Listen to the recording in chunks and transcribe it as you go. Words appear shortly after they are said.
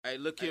Hey,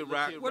 look here,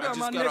 Rock. What I up, just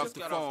my got nigga? off the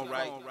phone,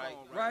 right?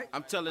 Right?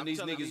 I'm telling these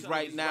niggas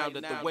right now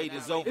that the wait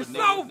is over, It's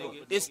nigga. over.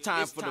 It's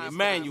time for the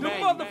manual. The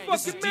motherfucking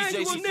This is DJ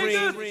manual,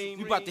 Supreme. nigga.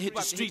 We about to hit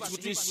the streets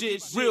with this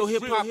shit. Real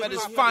hip hop at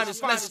its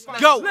finest. Let's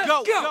go. Let's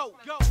go.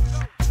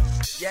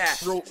 Yeah.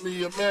 Wrote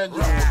me a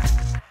manual.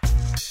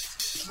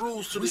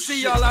 Rules to We the see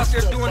shit. y'all out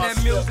there Step doing by that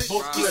step music.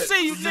 booklet We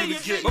see you, for to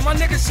nigga. get. But my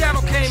nigga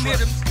Shadow came here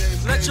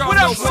to let y'all What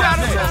know up, what's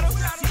Shadow?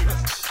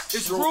 next.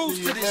 It's Wrote rules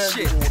me to a this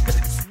shit. manual.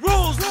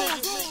 Rules,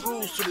 nigga.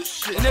 Rules to the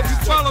shit. And if you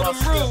follow Step by them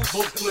step rules,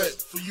 booklet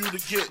for you to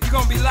get. you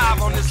gonna be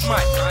live on this mic,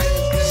 right?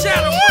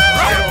 Shadow,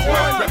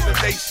 One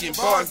revelation,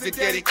 bars the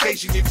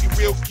dedication. If you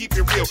real, keep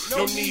it real.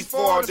 No need for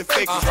all the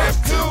fake. Step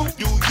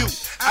two, do you.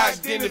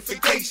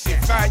 Identification.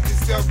 Find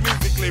yourself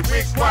musically.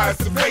 Requires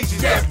some patience.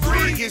 Step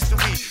three,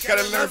 history.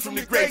 Gotta learn from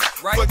the greats.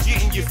 Right. But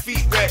getting your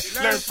feet wet.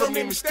 Learn from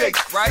their mistakes.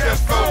 Right. Step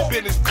four,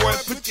 business, boy.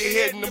 Put your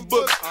head in the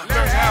book.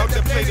 Learn how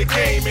to play the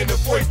game and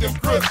avoid them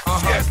crooks.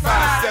 Step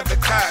five,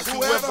 sabotage.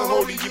 Whoever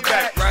holding you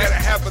back. Right. Gotta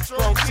have a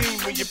strong team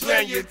when you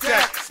plan your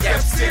attack.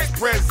 Step six,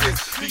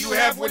 presence. Do you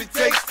have what it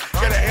takes?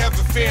 Gotta have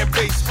a fan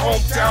base,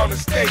 hometown or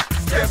state.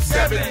 Step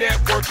seven,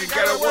 networking.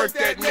 Gotta work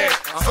that net.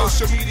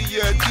 Social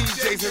media,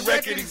 DJs and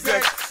record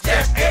execs.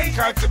 Step eight,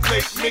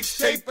 contemplate,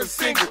 mixtape or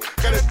single.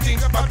 Gotta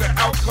think about the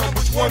outcome,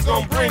 which one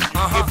gon' bring you.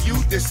 If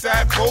you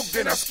decide both,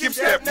 then I'll skip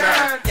step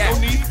nine. No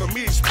need for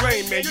me to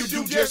explain, man, you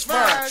do just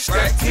fine.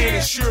 Step 10,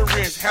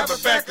 insurance, have a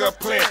backup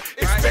plan.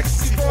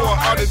 Expectancy for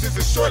artists is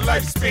a short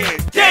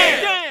lifespan.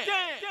 Damn!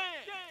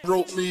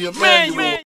 Wrote me a manual.